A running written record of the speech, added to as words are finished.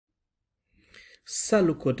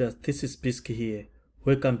Salut coders, this is Bisky here.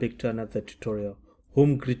 Welcome back to another tutorial.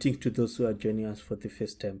 Home greetings to those who are joining us for the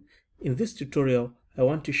first time. In this tutorial, I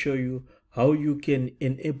want to show you how you can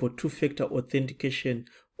enable two-factor authentication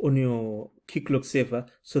on your Keycloak server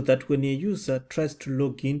so that when a user tries to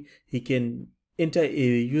log in, he can enter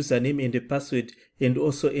a username and a password and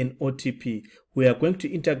also an OTP. We are going to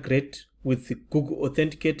integrate with the Google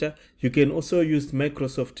Authenticator. You can also use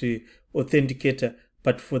Microsoft Authenticator.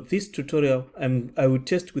 But for this tutorial, I will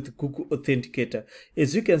test with Google Authenticator.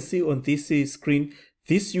 As you can see on this screen,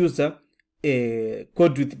 this user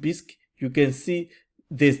code with BISC, you can see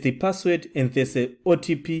there's the password and there's a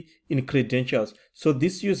OTP in credentials. So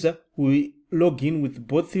this user will log in with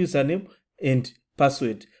both username and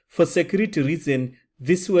password. For security reason,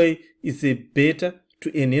 this way is better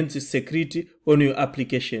to enhance the security on your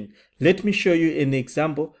application. Let me show you an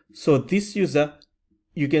example. So this user,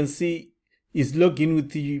 you can see, is log in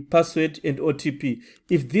with the password and OTP.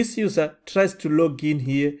 If this user tries to log in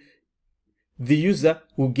here, the user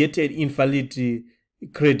will get an invalid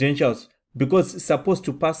credentials because it's supposed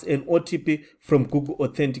to pass an OTP from Google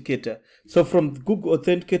Authenticator. So from Google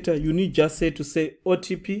Authenticator, you need just to say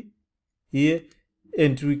OTP here,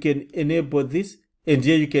 and we can enable this, and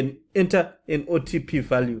here you can enter an OTP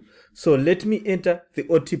value. So let me enter the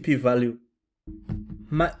OTP value.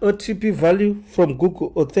 My OTP value from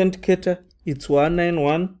Google Authenticator, it's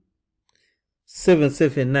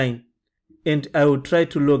 191779, and I will try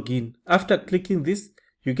to log in. After clicking this,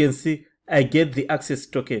 you can see I get the access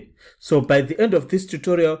token. So by the end of this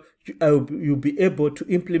tutorial, you'll be able to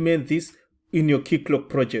implement this in your Keycloak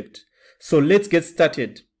project. So let's get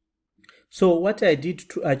started. So what I did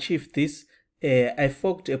to achieve this, I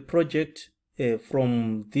forked a project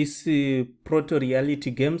from this Proto Reality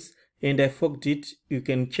Games, and I forked it. You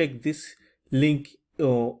can check this link,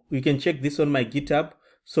 or you can check this on my GitHub.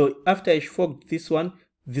 So after I forked this one,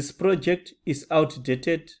 this project is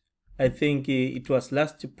outdated. I think it was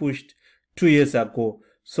last pushed 2 years ago.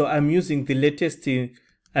 So I'm using the latest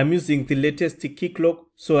Keycloak.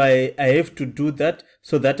 So I have to do that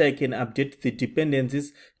so that I can update the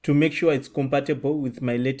dependencies to make sure it's compatible with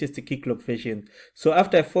my latest Keycloak version. So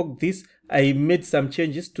after I forked this, I made some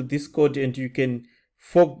changes to this code, and you can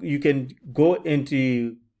go and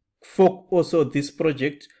fork also this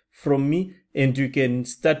project from me, and you can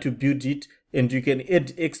start to build it, and you can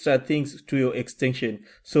add extra things to your extension.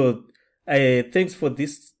 So thanks for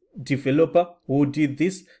this developer who did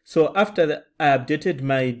this. So after that, I updated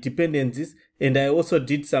my dependencies, and I also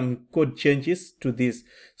did some code changes to this.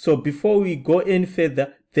 So before we go any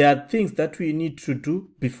further, there are things that we need to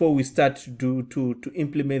do before we start to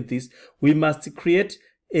implement this. We must create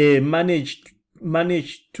a manage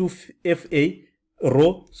 2FA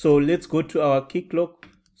row. So let's go to our Keycloak.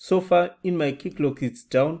 So far in my Keycloak it's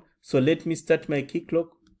down. So let me start my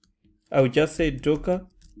Keycloak. I will just say docker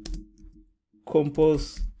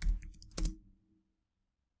compose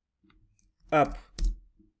app.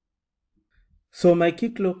 So my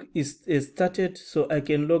Keycloak is started, so I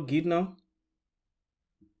can log in now.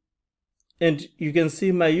 And you can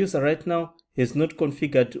see my user right now is not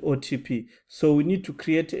configured OTP. So we need to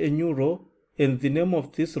create a new row. And the name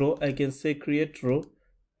of this row, I can say create row,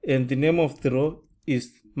 and the name of the row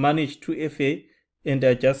is manage 2FA, and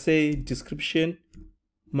I just say description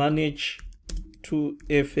manage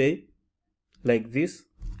 2FA like this.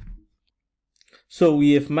 So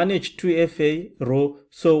we have managed 2FA row.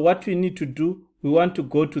 So what we need to do, we want to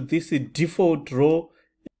go to this default row,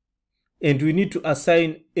 and we need to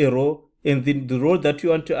assign a row, and then the row that you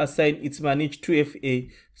want to assign, it's manage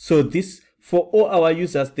 2FA. So this, for all our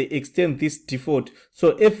users, they extend this default.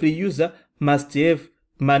 So every user must have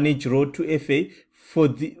manage row 2FA for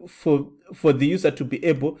the user to be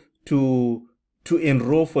able to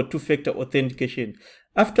enroll for two-factor authentication.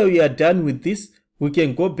 After we are done with this, we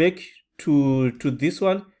can go back to this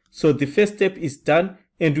one. So the first step is done,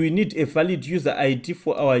 and we need a valid user ID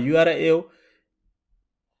for our URL.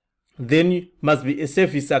 Then must be a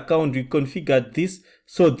service account. We configured this.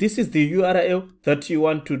 So this is the URL that you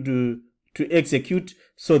want to execute.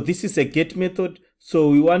 So this is a get method. So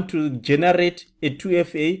we want to generate a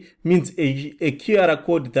 2FA, means a QR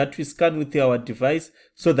code that we scan with our device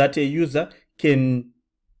so that a user can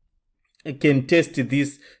test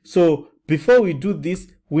this. So before we do this,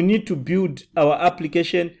 we need to build our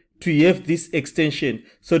application to have this extension.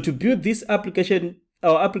 So to build this application,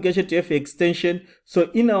 our application to have extension, so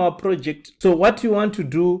in our project, so what we want to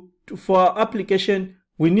do for our application,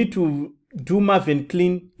 we need to do map and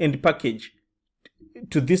clean and package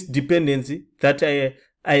to this dependency that I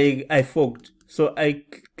forked. So I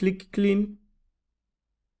click clean,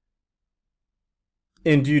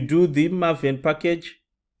 and you do the Maven package.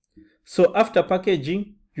 So after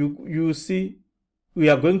packaging, you see we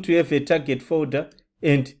are going to have a target folder,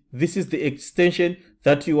 and this is the extension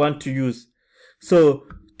that you want to use. So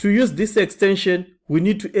to use this extension, we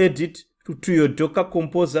need to add it to your Docker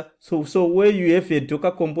Composer. So where you have a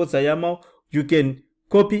Docker Composer YAML, you can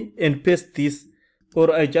copy and paste this,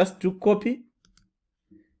 or I just do copy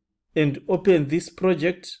and open this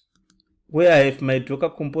project where I have my Docker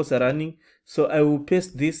Composer running. So I will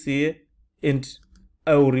paste this here and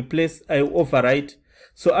I will overwrite.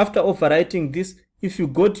 So after overwriting this, if you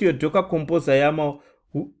go to your Docker Composer YAML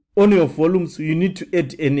on your volumes, you need to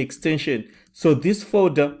add an extension. So this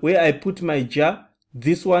folder where I put my jar,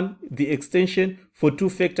 this one, the extension for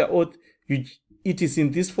two-factor auth, it is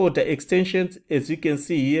in this folder extensions, as you can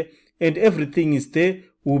see here, and everything is there,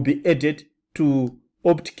 will be added to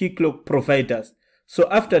Keycloak providers. So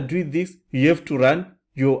after doing this, you have to run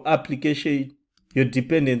your application, your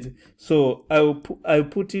dependency. So I'll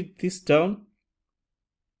put this down.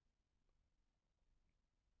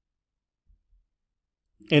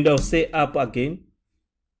 And I'll say up again.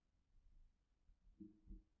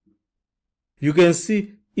 You can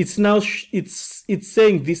see it's now it's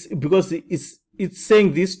saying this because it's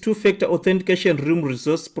saying this two-factor authentication room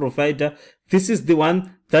resource provider. This is the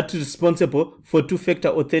one that is responsible for two-factor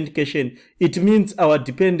authentication. It means our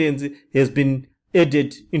dependency has been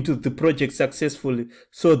added into the project successfully.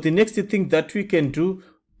 So the next thing that we can do,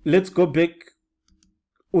 let's go back.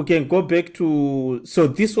 We can go back to, so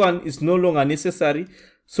this one is no longer necessary.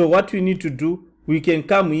 So what we need to do, we can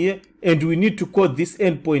come here and we need to call this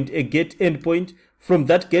endpoint a get endpoint. From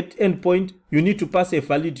that get endpoint, you need to pass a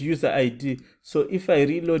valid user ID. So if I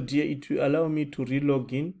reload here, it will allow me to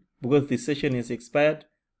relog in because the session has expired.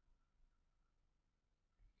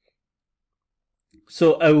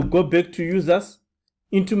 So I will go back to users.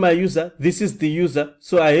 Into my user, this is the user.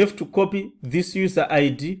 So I have to copy this user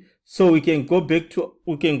ID. So we can go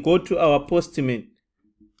to our postman.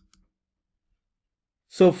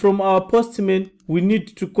 So from our postman, we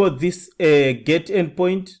need to call this get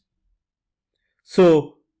endpoint.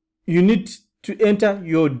 So you need to enter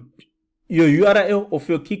your URL of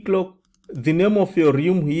your Keycloak, the name of your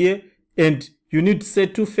room here, and you need to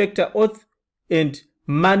set two-factor auth and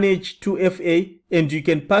manage 2FA, and you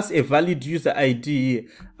can pass a valid user ID here.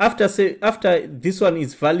 After this one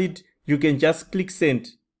is valid, you can just click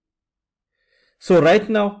send. So right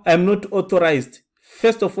now, I'm not authorized.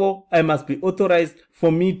 First of all, I must be authorized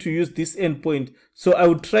for me to use this endpoint. So I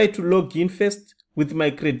will try to log in first with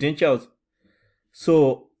my credentials.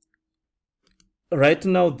 So right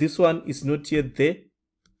now, this one is not yet there.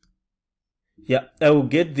 Yeah, I will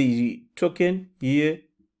get the token here.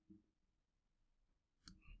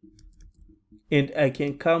 And I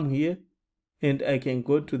can come here and I can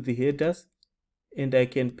go to the headers and I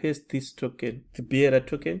can paste this token, the bearer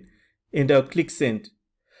token, and I'll click send.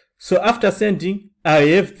 So after sending, I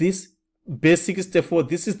have this base64.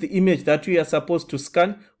 This is the image that we are supposed to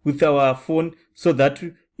scan with our phone so that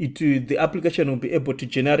the application will be able to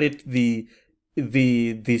generate the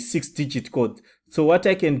 6-digit code. So what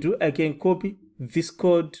I can do, I can copy this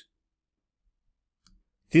code,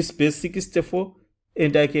 this base64,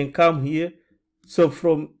 and I can come here. So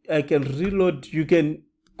I can reload, you can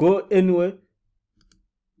go anywhere.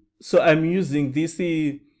 So I'm using this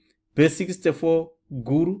base64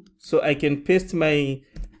 Guru, so I can paste my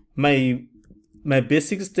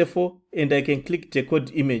base64 and I can click decode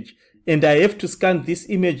image, and I have to scan this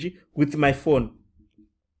image with my phone.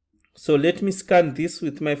 So let me scan this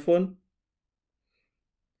with my phone.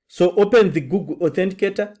 So open the Google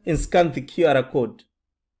Authenticator and scan the QR code.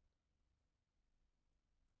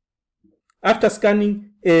 After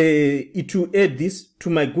scanning, it will add this to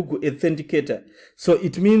my Google Authenticator. So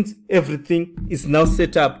it means everything is now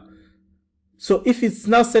set up. So if it's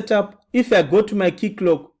now set up, if I go to my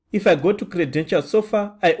Keycloak, if I go to credentials, so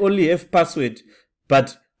far I only have password,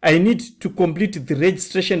 but I need to complete the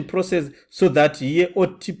registration process so that here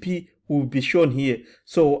OTP will be shown here.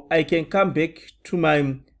 So I can come back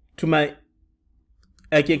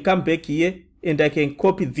I can come back here and I can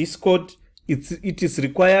copy this code. It is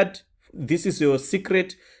required. This is your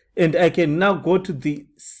secret, and I can now go to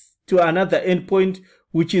another endpoint,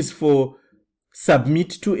 which is for submit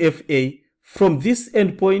to FA. From this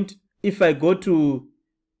endpoint, if I go to,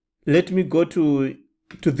 let me go to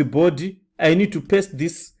the body, I need to paste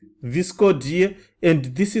this code here,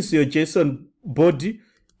 and this is your JSON body,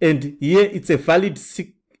 and here it's a valid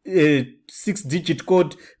 6-digit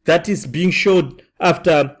code that is being shown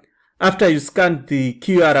after you scan the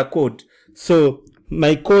QR code. So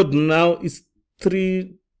my code now is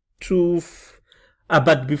 32.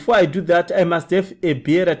 But before I do that, I must have a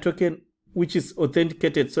bearer token which is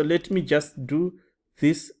authenticated. So let me just do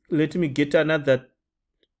this. Let me get another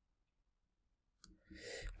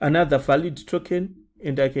valid token,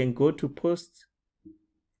 and I can go to post,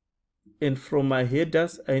 and from my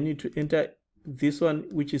headers I need to enter this one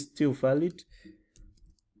which is still valid.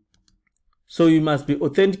 So you must be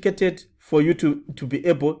authenticated for you to be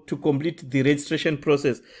able to complete the registration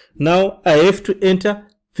process. Now I have to enter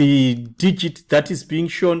the digit that is being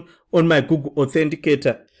shown on my Google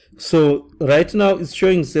Authenticator. So right now it's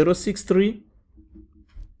showing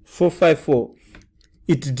 063454.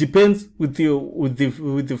 It depends with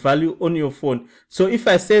the value on your phone. So if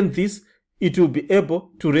I send this, it will be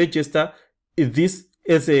able to register this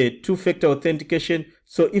as a two-factor authentication.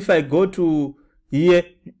 So if I go to here,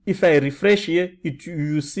 if I refresh here,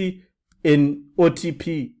 you see an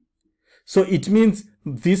OTP. So it means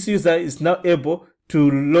this user is now able to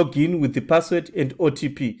log in with the password and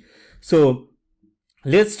OTP. So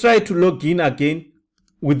let's try to log in again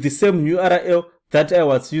with the same URL that I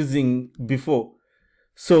was using before.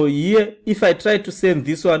 So here, if I try to send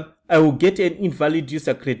this one, I will get an invalid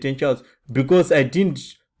user credentials because I didn't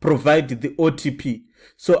provide the OTP.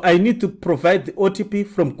 So I need to provide the OTP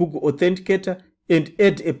from Google Authenticator and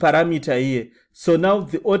add a parameter here. So now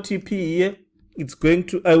the OTP here, it's going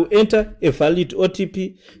to, I will enter a valid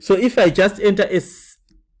OTP. So if I just enter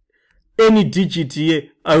any digit here,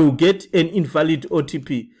 I will get an invalid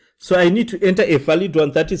OTP. So I need to enter a valid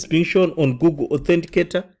one that is being shown on Google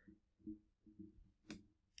Authenticator.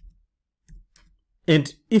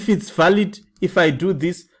 And if it's valid, if I do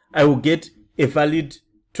this, I will get a valid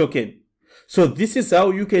token. So this is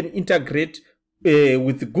how you can integrate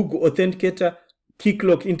with Google Authenticator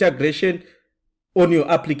Keycloak integration on your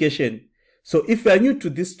application. So if you are new to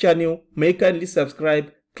this channel, may kindly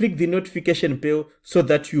subscribe, click the notification bell so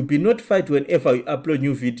that you'll be notified whenever you upload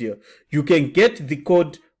new video. You can get the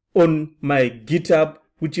code on my GitHub,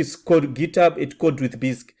 which is called GitHub at Code with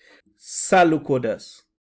Bisq. Salut coders.